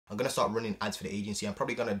I'm gonna start running ads for the agency. I'm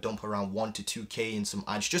probably gonna dump around 1 to 2K in some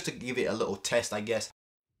ads just to give it a little test, I guess.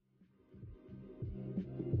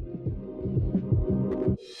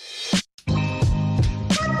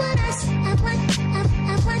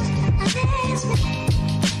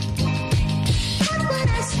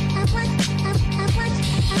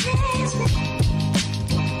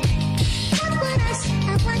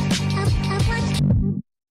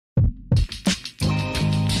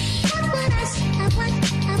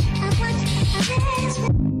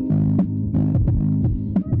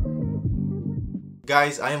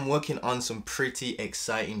 Guys, I am working on some pretty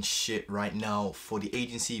exciting shit right now for the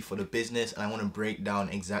agency, for the business, and I want to break down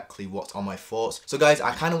exactly what's on my thoughts. So guys,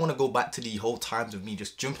 I kind of want to go back to the whole times of me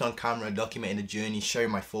just jumping on camera, documenting the journey, sharing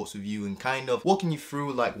my thoughts with you, and kind of walking you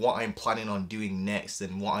through like what I'm planning on doing next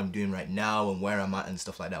and what I'm doing right now and where I'm at and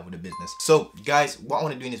stuff like that with the business. So guys, what I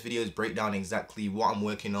want to do in this video is break down exactly what I'm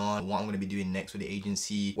working on, what I'm going to be doing next with the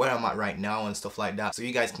agency, where I'm at right now and stuff like that, so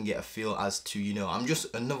you guys can get a feel as to, you know, I'm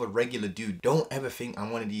just another regular dude. Don't ever think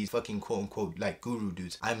I'm one of these fucking quote unquote like guru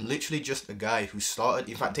dudes. I'm literally just a guy who started.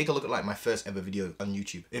 In fact, take a look at like my first ever video on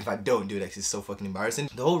YouTube. In fact, don't do that because it's so fucking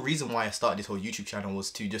embarrassing. The whole reason why I started this whole YouTube channel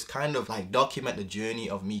was to just kind of like document the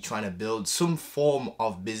journey of me trying to build some form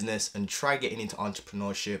of business and try getting into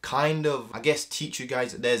entrepreneurship. Kind of, I guess, teach you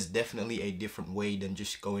guys that there's definitely a different way than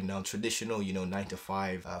just going down traditional, you know, 9 to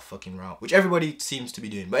 5 fucking route, which everybody seems to be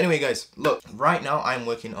doing. But anyway, guys, look, right now I'm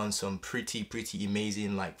working on some pretty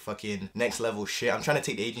amazing like fucking next level shit. I'm trying to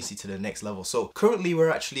take the agency to the next level. So currently we're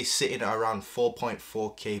actually sitting at around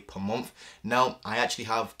 4.4K per month. Now I actually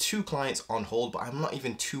have 2 clients on hold, but I'm not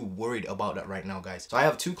even too worried about that right now, guys. So I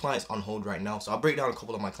have 2 clients on hold right now. So I'll break down a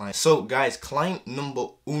couple of my clients. So guys, client number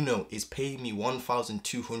uno is paying me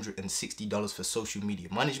 $1,260 for social media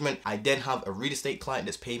management. I then have a real estate client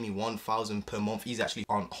that's paying me $1,000 per month. He's actually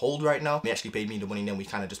on hold right now. He actually paid me the money, then we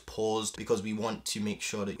kind of just paused because we want to make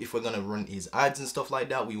sure that if we're gonna run his ads and stuff like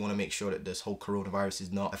that, we want to make sure that this whole coronavirus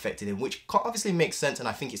is not affected him, which obviously makes sense, and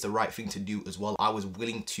I think it's the right thing to do as well. I was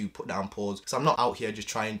willing to put that on pause because I'm not out here just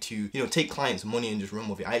trying to, you know, take clients' money and just run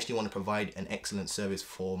with it. I actually want to provide an excellent service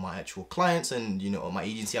for my actual clients and, you know, my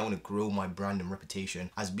agency. I want to grow my brand and reputation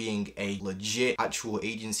as being a legit actual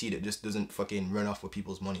agency that just doesn't fucking run off with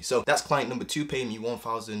people's money. So that's client number 2 paying me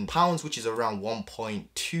 £1,000, which is around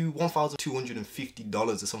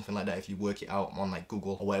 $1,250 or something like that if you work it out on like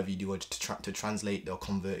Google or whatever you do to translate or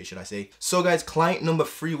convert it, should I say. So guys, client number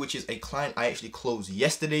 3, which is a client I actually closed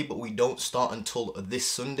yesterday, but we don't start until this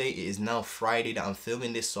Sunday. It is now Friday that I'm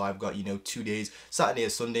filming this, so I've got, you know, 2 days, Saturday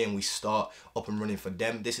and Sunday, and we start up and running for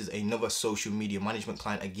them. This is another social media management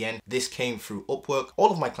client. Again, this came through Upwork.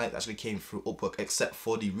 All of my clients actually came through Upwork except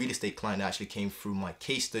for the real estate client that actually came through my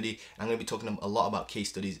case study. I'm going to be talking a lot about case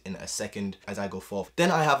studies in a second as I go forth.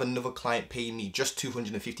 Then I have another client paying me just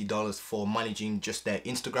 $250 for managing just their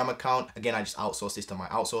Instagram account. Again, I just outsourced this to my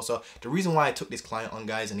outsourcer. The reason why I took this client on,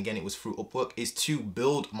 guys, and again it was through Upwork, is to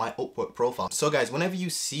build my Upwork profile. So guys, whenever you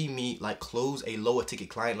see me like close a lower ticket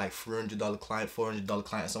client, like $300 client, $400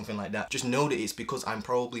 client or something like that, just know that it's because I'm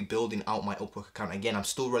probably building out my Upwork account. Again, I'm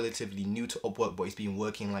still relatively new to Upwork, but it's been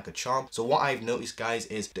working like a charm. So what I've noticed, guys,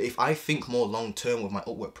 is that if I think more long term with my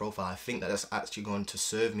Upwork profile, I think that that's actually going to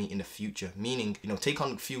serve me in the future. Meaning, you know, take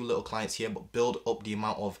on a few little clients here, but build up the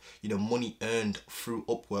amount of, you know, money earned through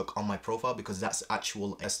Upwork on my profile, because that's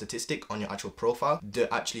actual a statistic on your actual profile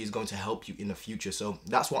that actually is going to help you in the future. So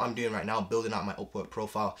that's what I'm doing right now, building out my Upwork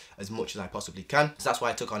profile as much as I possibly can. So that's why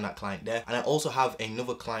I took on that client there. And I also have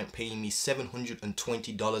another client paying me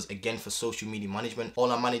 $720 again for social media management.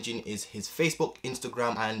 All I'm managing is his Facebook,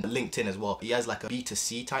 Instagram, and LinkedIn as well. He has like a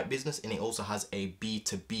B2C type business, and it also has a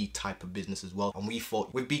B2B type of business as well. And we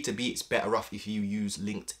thought with B2B, it's better off if you use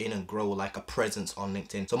LinkedIn and grow like a presence on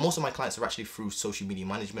LinkedIn. So most of my clients are actually through social media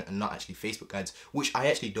management and not actually Facebook ads, which I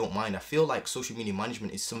actually don't mind. I feel like social media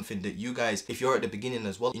management is something that you guys, if you're at the beginning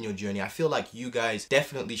as well in your journey, I feel like you guys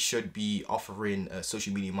definitely should be offering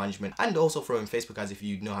social media management and also throwing Facebook ads if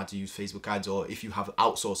you know how to use Facebook ads, or if you have an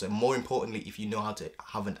outsourcer. More importantly, if you know how to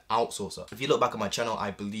have an outsourcer. If you look back at my channel,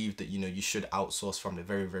 I believe that, you know, you should outsource from the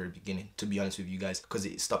very beginning, to be honest with you guys, because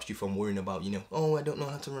it stops you from worrying about, you know, oh, I don't know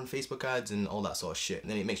how to run Facebook ads and all that sort of shit.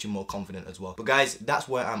 And then it makes you more confident as well. But guys, that's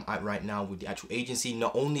where I'm at right now with the actual agency.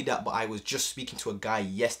 Not only that, but I was just speaking to a guy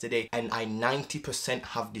yesterday, and I I 90%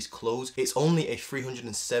 have this closed. It's only a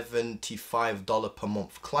 $375 per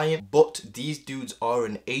month client, but these dudes are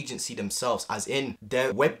an agency themselves, as in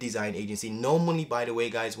their web design agency. Normally, by the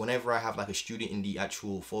way guys, whenever I have like a student in the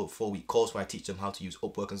actual four-week course where I teach them how to use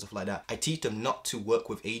Upwork and stuff like that, I teach them not to work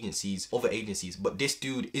with agencies, other agencies. But this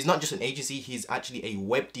dude is not just an agency, he's actually a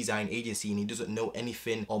web design agency, and he doesn't know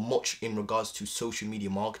anything or much in regards to social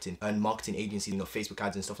media marketing and marketing agency, you know, Facebook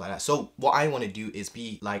ads and stuff like that. So what I want to do is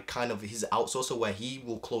be like kind of his outsourcer, where he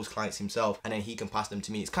will close clients himself and then he can pass them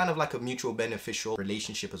to me. It's kind of like a mutual beneficial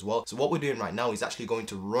relationship as well. So what we're doing right now is actually going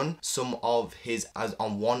to run some of his as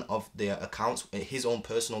on one of their accounts, his own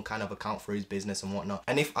personal kind of account for his business and whatnot.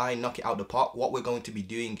 And if I knock it out the park, what we're going to be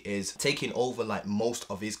doing is taking over like most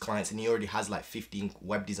of his clients, and he already has like 15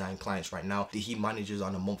 web design clients right now that he manages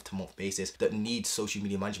on a month-to-month basis that need social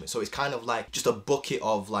media management. So it's kind of like just a bucket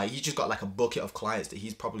of like, he's just got like a bucket of clients that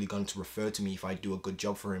he's probably going to refer to me if I do a good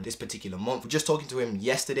job for him this particular month. We're just talking to him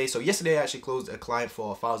yesterday. So yesterday I actually closed a client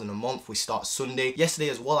for $1,000 a month. We start Sunday. Yesterday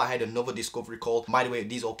as well, I had another discovery call. By the way,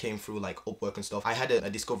 these all came through like Upwork and stuff. I had a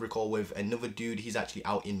discovery call with another dude. He's actually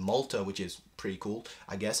out in Malta, which is pretty cool,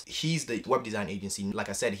 I guess. He's the web design agency. Like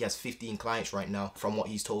I said, he has 15 clients right now. From what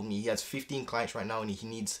he's told me, he has 15 clients right now, and he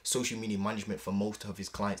needs social media management for most of his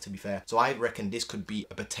clients, to be fair. So I reckon this could be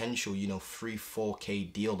a potential, you know,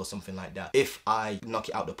 3-4K deal or something like that if I knock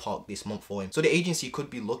it out the park this month for him. So the agency could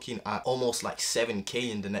be looking at almost like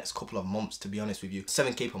 7K in the next couple of months, to be honest with you.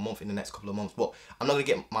 7K per month in the next couple of months. But I'm not gonna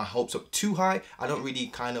get my hopes up too high. I don't really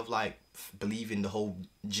kind of like believe in the whole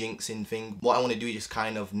jinxing thing. What I want to do is just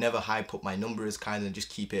kind of never hype up my numbers, kind of just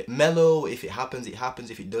keep it mellow. If it happens, it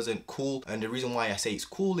happens. If it doesn't, cool. And the reason why I say it's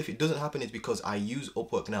cool if it doesn't happen is because I use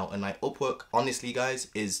Upwork now, and like Upwork, honestly guys,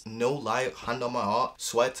 is no lie, hand on my heart,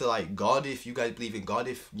 swear to like God, if you guys believe in God,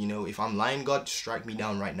 if you know, if I'm lying, God, strike me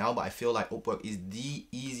down right now. But I feel like Upwork is the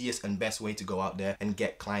easiest and best way to go out there and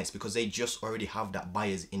get clients, because they just already have that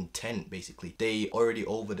buyer's intent. Basically, they already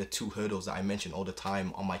over the 2 hurdles that I mention all the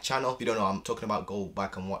time on my channel. If you don't know what I'm talking about, go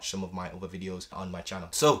back and watch some of my other videos on my channel.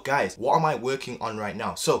 So guys, what am I working on right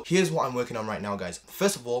now? So here's what I'm working on right now, guys.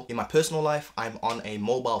 First of all, in my personal life, I'm on a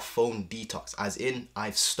mobile phone detox, as in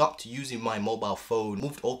I've stopped using my mobile phone,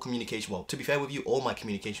 moved all communication. Well, to be fair with you, all my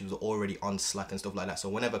communications are already on Slack and stuff like that. So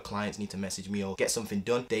whenever clients need to message me or get something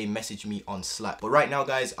done, they message me on Slack. But right now,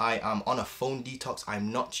 guys, I am on a phone detox.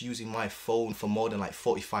 I'm not using my phone for more than like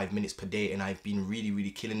 45 minutes per day, and I've been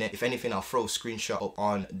really killing it. If anything, I'll throw a screenshot up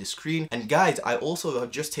on the screen. And guys, I also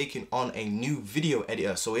have just taken on a new video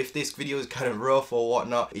editor. So if this video is kind of rough or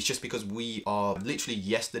whatnot, it's just because we are literally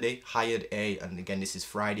yesterday hired and again, this is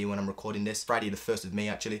Friday when I'm recording this, Friday the 1st of May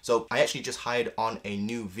actually. So I actually just hired on a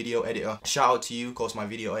new video editor. Shout out to you, of course, my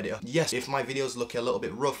video editor. Yes, if my videos look a little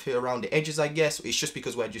bit rough here around the edges, I guess it's just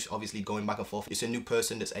because we're just obviously going back and forth. It's a new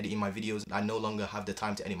person that's editing my videos. I no longer have the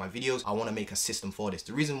time to edit my videos. I want to make a system for this.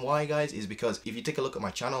 The reason why, guys, is because if you take a look at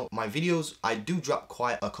my channel, my videos, I do drop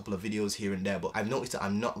quite a couple of videos here and there, but I've noticed that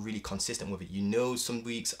I'm not really consistent with it. You know, some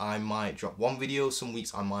weeks I might drop 1 video, some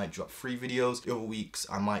weeks I might drop 3 videos, other weeks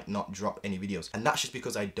I might not drop any videos. And that's just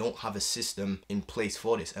because I don't have a system in place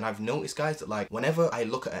for this. And I've noticed, guys, that like whenever I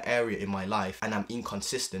look at an area in my life and I'm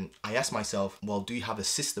inconsistent, I ask myself, well, do you have a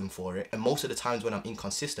system for it? And most of the times when I'm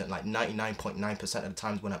inconsistent, like 99.9% of the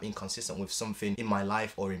times when I'm inconsistent with something in my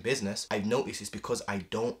life or in business, I've noticed it's because I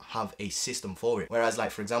don't have a system for it. Whereas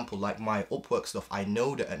like, for example, like my Upwork stuff, I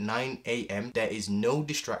know that at 9 AM there is no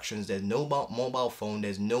distractions, there's no mobile phone,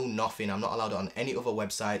 there's no nothing. I'm not allowed on any other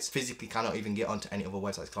websites. Physically cannot even get onto any other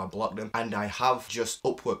websites because I block them. And I have just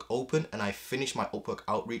Upwork open, and I finish my Upwork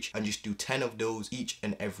outreach and just do 10 of those each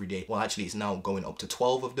and every day. Well, actually it's now going up to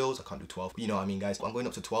 12 of those. I can't do 12, but you know what I mean, guys. I'm going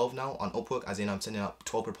up to 12 now on Upwork, as in I'm sending out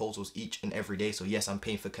 12 proposals each and every day. So yes, I'm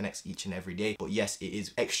paying for connects each and every day, but yes, it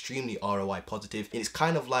is extremely ROI positive. It's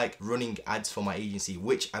kind of like running ads for my agency,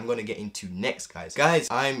 which I'm going to get into next, guys.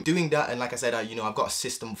 I'm doing that, and like I said, you know, I've got a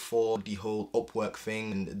system for the whole Upwork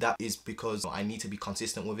thing, and that is because I need to be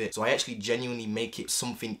consistent with it. So I actually genuinely make it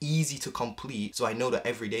something easy to complete, so I know that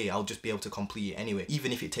every day I'll just be able to complete it anyway.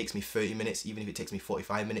 Even if it takes me 30 minutes, even if it takes me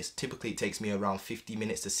 45 minutes, typically it takes me around 50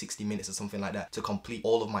 minutes to 60 minutes or something like that to complete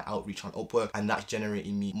all of my outreach on Upwork, and that's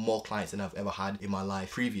generating me more clients than I've ever had in my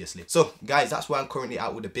life previously. So guys, that's where I'm currently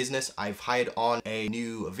at with the business. I've hired on a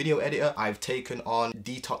new video editor. I've taken on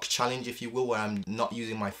detox challenge, if you will, where I'm not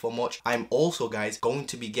using my phone much. I'm also, guys, guys, going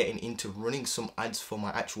to be getting into running some ads for my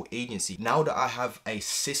actual agency. Now that I have a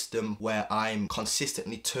system where I'm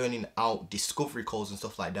consistently turning out discovery calls and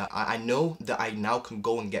stuff like that, I know that I now can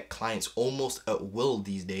go and get clients almost at will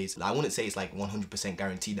these days. I wouldn't say it's like 100%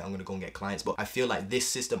 guaranteed that I'm gonna go and get clients, but I feel like this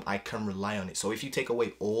system, I can rely on it. So if you take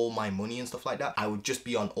away all my money and stuff like that, I would just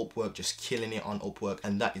be on Upwork, just killing it on Upwork,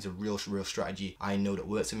 and that is a real strategy I know that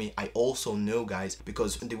works for me. I also know, guys,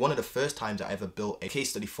 because one of the first times I ever built a case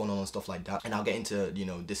study funnel and stuff like that, and I'll get into, you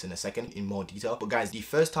know, this in a second in more detail, but guys, the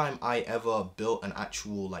first time I ever built an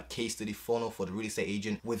actual like case study funnel for the real estate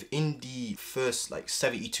agent, within the first like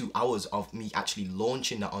 72 hours of me actually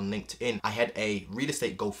launching that on LinkedIn, I had a real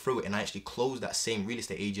estate go through it, and I actually closed that same real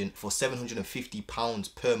estate agent for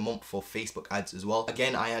 £750 per month for Facebook ads as well.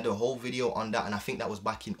 Again, I had a whole video on that, and I think that was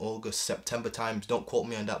back in August, September times. Don't quote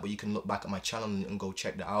me on that, but you can look back at my channel and go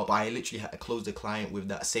check that out. But I literally had to close the client with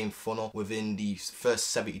that same funnel within the first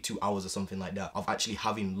 72 hours or something like that of actually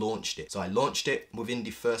having launched it. So I launched it within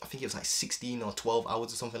the first, I think it was like 16 or 12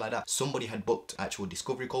 hours or something like that. Somebody had booked actual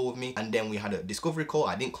discovery call with me, and then we had a discovery call.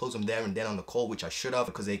 I didn't close them there and then on the call, which I should have,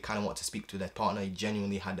 because they kind of want to speak to their partner. He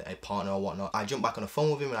genuinely had a partner or whatnot. I jumped back on the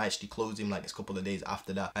phone with him and I actually closed him like a couple of days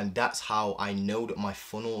after that, and that's how I know that my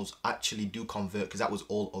funnels actually do convert, because that was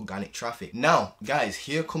all organic traffic. Now guys,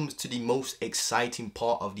 here comes to the most exciting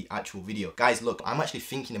part of the actual video. Guys, look, I'm actually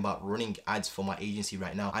thinking about running ads for my agency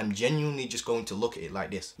right now. I'm genuinely just going to look at it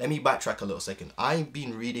like this. Let me backtrack a little second. I've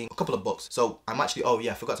been reading a couple of books, so I'm actually, oh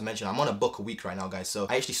yeah, I forgot to mention, I'm on a book a week right now, guys. So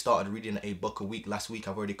I actually started reading a book a week last week.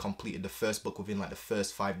 I've already completed the first book within like the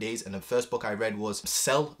first 5 days, and the first book I read was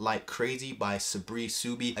Sell Like Crazy by Sabri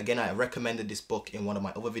Subi. Again, I recommended this book in one of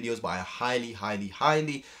my other videos, but I highly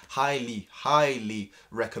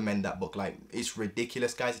recommend that book. Like, it's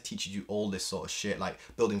ridiculous, guys. It teaches you all this sort of shit, like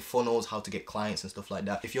building funnels, how to get clients and stuff like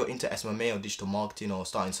that. If you're into SMMA or digital marketing or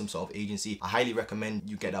starting some sort of agency, I highly recommend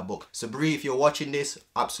you get that book. Sabri, if you're watching this,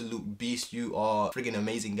 absolute beast. You are a friggin'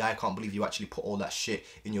 amazing guy. I can't believe you actually put all that shit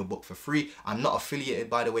in your book for free. I'm not affiliated,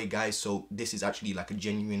 by the way, guys, so this is actually like a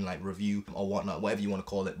genuine like review or whatnot, whatever you want to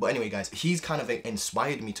call it. But anyway, guys, he's kind of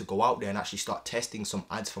inspired me to go out there and actually start testing some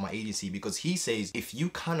ads for my agency, because he says if you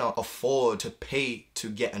cannot afford to pay to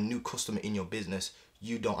get a new customer in your business,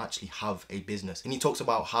 you don't actually have a business. And he talks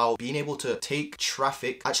about how being able to take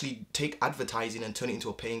traffic, actually take advertising and turn it into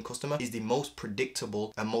a paying customer, is the most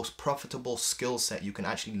predictable and most profitable skill set you can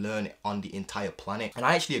actually learn on the entire planet. And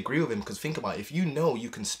I actually agree with him, because think about it, if you know you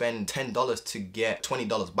can spend $10 to get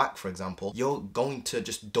 $20 back, for example, you're going to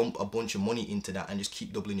just dump a bunch of money into that and just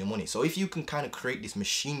keep doubling your money. So if you can kind of create this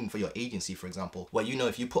machine for your agency, for example, where you know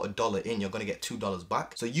if you put $1 in, you're going to get $2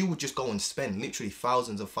 back. So you would just go and spend literally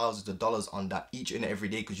thousands of dollars on that each and every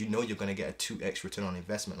day, because you know you're going to get a 2x return on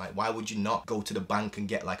investment. Like, why would you not go to the bank and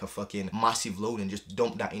get like a fucking massive loan and just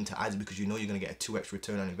dump that into ads, because you know you're going to get a 2x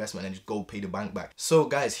return on investment, and just go pay the bank back? So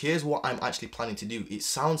guys, here's what I'm actually planning to do. It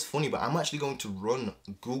sounds funny, but I'm actually going to run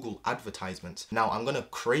Google advertisements. Now I'm going to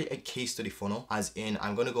create a case study funnel, as in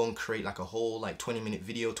I'm going to go and create like a whole like 20-minute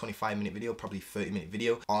video, 25-minute video, probably 30-minute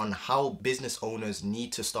video on how business owners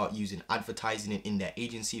need to start using advertising in their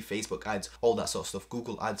agency, Facebook ads, all that sort of stuff,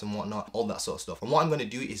 Google ads and whatnot, all that sort of stuff. And what I'm going to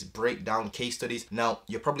do is break down case studies. Now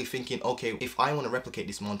you're probably thinking, okay, if I want to replicate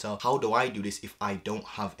this, Montell, how do I do this if I don't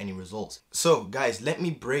have any results? So guys, let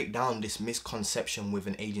me break down this misconception with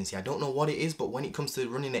an agency. I don't know what it is, but when it comes to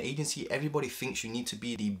running an agency, everybody thinks you need to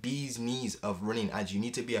be the bee's knees of running ads. You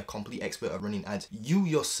need to be a complete expert of running ads. You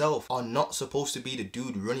yourself are not supposed to be the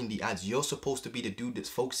dude running the ads. You're supposed to be the dude that's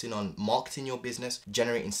focusing on marketing your business,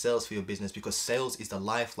 generating sales for your business, because sales is the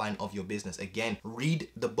lifeline of your business. Again, read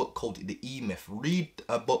the book called The E-Myth. Read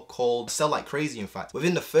a book called Sell Like Crazy. In fact,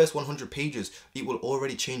 within the first 100 pages, it will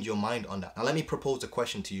already change your mind on that. Now let me propose a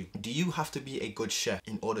question to you. Do you have to be a good chef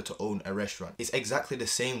in order to own a restaurant? It's exactly the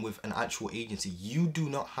same with an actual agency. You do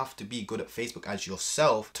not have to be good at Facebook ads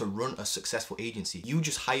yourself to run a successful agency. You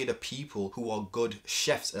just hire the people who are good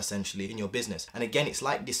chefs essentially in your business. And again, it's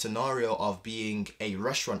like this scenario of being a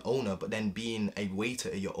restaurant owner but then being a waiter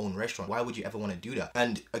at your own restaurant. Why would you ever want to do that?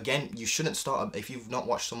 And again, you shouldn't start, if you've not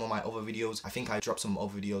watched some of my other videos, I think I dropped some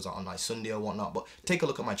other videos on like Sunday or whatnot, but take a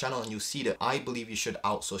look at my channel and you'll see that I believe you should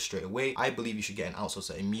outsource straight away. I believe you should get an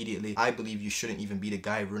outsourcer immediately. I believe you shouldn't even be the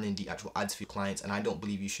guy running the actual ads for your clients, and I don't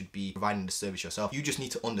believe you should be providing the service yourself. You just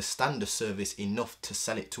need to understand the service enough to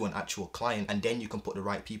sell it to an actual client, and then you can put the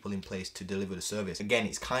right people in place to deliver the service. Again,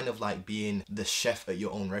 it's kind of like being the chef at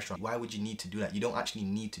your own restaurant. Why would you need to do that? You don't actually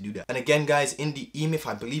need to do that. And again, guys, in the E-Myth,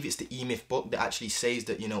 I believe it's the E-Myth book that actually says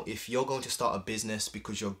that, you know, if you're going to start a business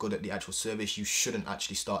because you're good at the actual service, you shouldn't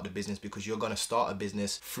actually start the business, because you're going to start a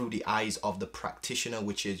business through the eyes of the practitioner,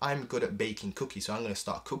 which is, I'm good at baking cookies, so I'm going to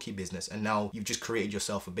start a cookie business. And now you've just created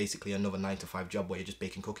yourself for basically another 9-to-5 job where you're just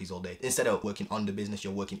baking cookies all day. Instead of working on the business,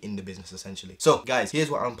 you're working in the business essentially. So guys,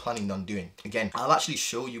 here's what I'm planning on doing. Again, I'll actually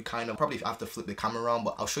show you kind of, probably have to flip the camera around,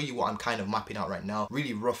 but I'll show you what I'm kind of mapping out right now.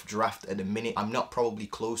 Really rough draft at the minute. I'm not probably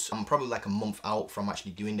close. I'm probably like a month out from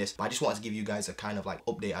actually doing this, but I just wanted to give you guys a kind of like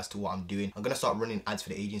update as to what I'm doing. I'm going to start running ads for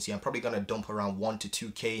the agency. I'm probably going to dump around 1 to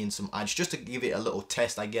 2K in some ads just to give it a little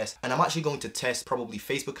test, I guess. And I'm actually going to test probably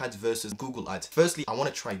Facebook ads versus Google ads. Firstly, I want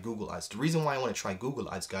to try Google ads. The reason why I want to try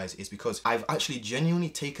Google ads, guys, is because I've actually genuinely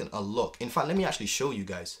taken a look. In fact, let me actually show you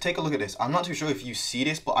guys. Take a look at this. I'm not too sure if you see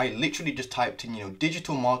this, but I literally just typed in, you know,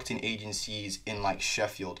 digital marketing agencies in like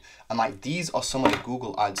Sheffield. And like, these are some of the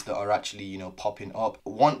Google ads that are actually, you know, popping up.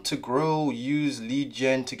 Want to grow, use lead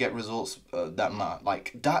gen to get results that matter.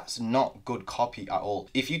 Like, that's not good copy at all.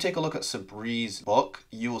 If you take a look at Sabri's book,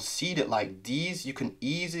 you'll see that like these, you can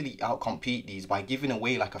easily outcompete these by giving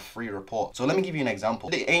away like a free report. So let me give you an example.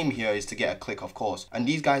 The aim here is to get a click, of course. And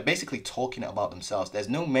these guys basically talking about themselves. There's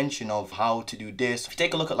no mention of how to do this. If you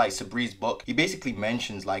take a look at like Sabri's book, he basically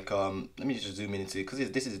mentions like, let me just zoom into it,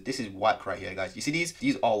 because this is whack right here, guys. You see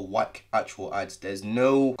these are whack actual ads. There's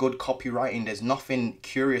no good copywriting. There's nothing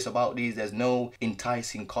curious about these. There's no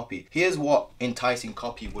enticing copy. Here's what enticing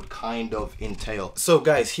copy would kind of entail. So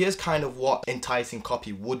guys, here's kind of what enticing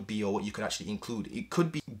copy would be, or what you could actually include. It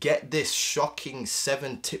could be, get this shocking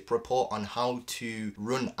 7-tip report on how to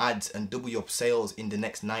run ads and double your sales in the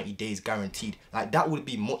next 90 days guaranteed. Like, that would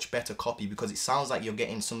be much better copy, because it sounds like you're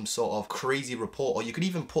getting some sort of crazy report. Or you could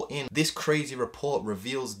even put in, this crazy report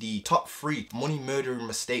reveals the top 3 money murdering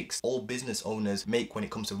mistakes all business owners make when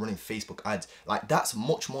it comes to running Facebook ads. Like, that's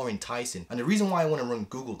much more enticing. And the reason why I want to run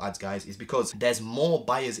Google ads, guys, is because there's more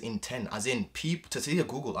buyer's intent. As in, people, to see a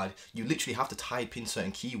Google ad, you literally have to type in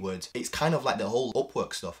certain keywords. It's kind of like the whole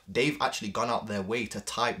Upwork stuff. They've actually gone out their way to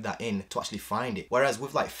type that in to actually find it. Whereas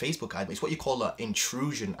with like Facebook ad, it's what you call an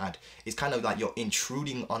intrusion ad. It's kind of like you're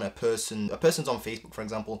intruding on a person. A person's on Facebook, for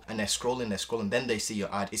example, and they're scrolling, then they see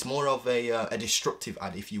your ad. It's more of a destructive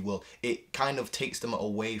ad, if you will. It kind of takes them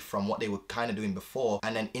away from what they were kind of doing before,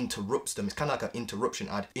 and then interrupts them. It's kind of like an interruption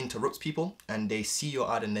ad. Interrupts people, and they see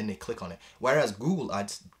your ad and then they click on it. Whereas Google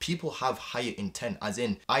ads, people have higher intent. As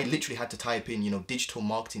in, I literally had to type in, you know, digital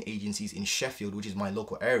marketing agencies in Sheffield, which is my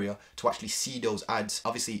local area, to actually see those ads.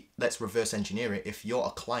 Obviously, let's reverse engineer it. If you're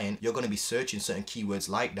a client, you're going to be searching certain keywords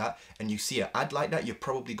like that, and you see an ad like that, you're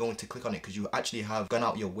probably going to click on it because you actually have gone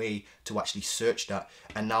out your way to actually search that.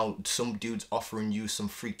 And now some dude's offering you some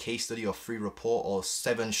free case study or free report or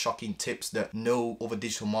 7 shocking tips that no other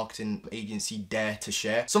digital marketing agency dare to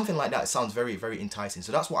share. Something like that. It sounds very, very enticing.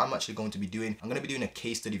 So that's what I'm actually going to be doing. I'm going to be doing a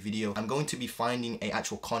case study video. I'm going to be finding an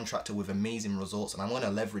actual contractor with amazing results, and I'm going to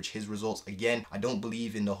leverage his results. Again, I don't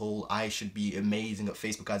believe in the whole I should be amazing at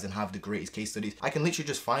Facebook ads and have the greatest case studies. I can literally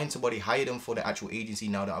just find somebody, hire them for the actual agency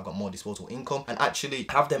now that I've got more disposable income, and actually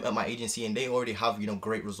have them at my agency, and they already have, you know,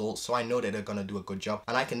 great results. So I know that they're going to do a good job,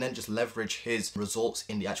 and I can then just leverage his results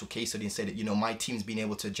in the actual case study and say that, you know, my team's been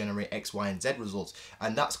able to generate X, Y, and Z results.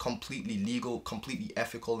 And that's completely legal, completely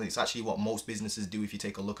ethical, and it's actually what most businesses do if you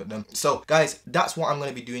take a look at them. So guys, that's what I'm going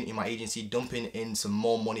to be doing in my agency, dumping in some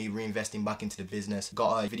more money, reinvesting back into the business.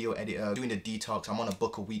 Got a video editor, doing the detox. I'm on a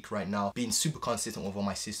book a week right now, being super consistent with all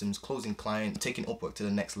my systems, closing clients, taking Upwork to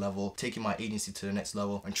the next level, taking my agency to the next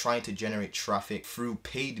level, and trying to generate traffic through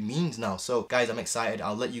paid means now. So guys, I'm excited.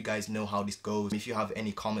 I'll let you guys know how this goes. If you have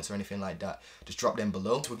any comments or anything like that, just drop them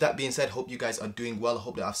below. So with that being said, hope you guys are doing well. I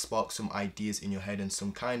hope that I've sparked some ideas in your head and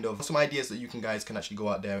some ideas that you guys can actually go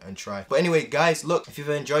out there and try. But anyway, guys, look, if you've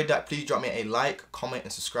enjoyed that, please drop me a like, comment,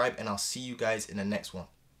 and subscribe, and I'll see you guys in the next one.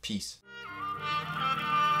 Peace.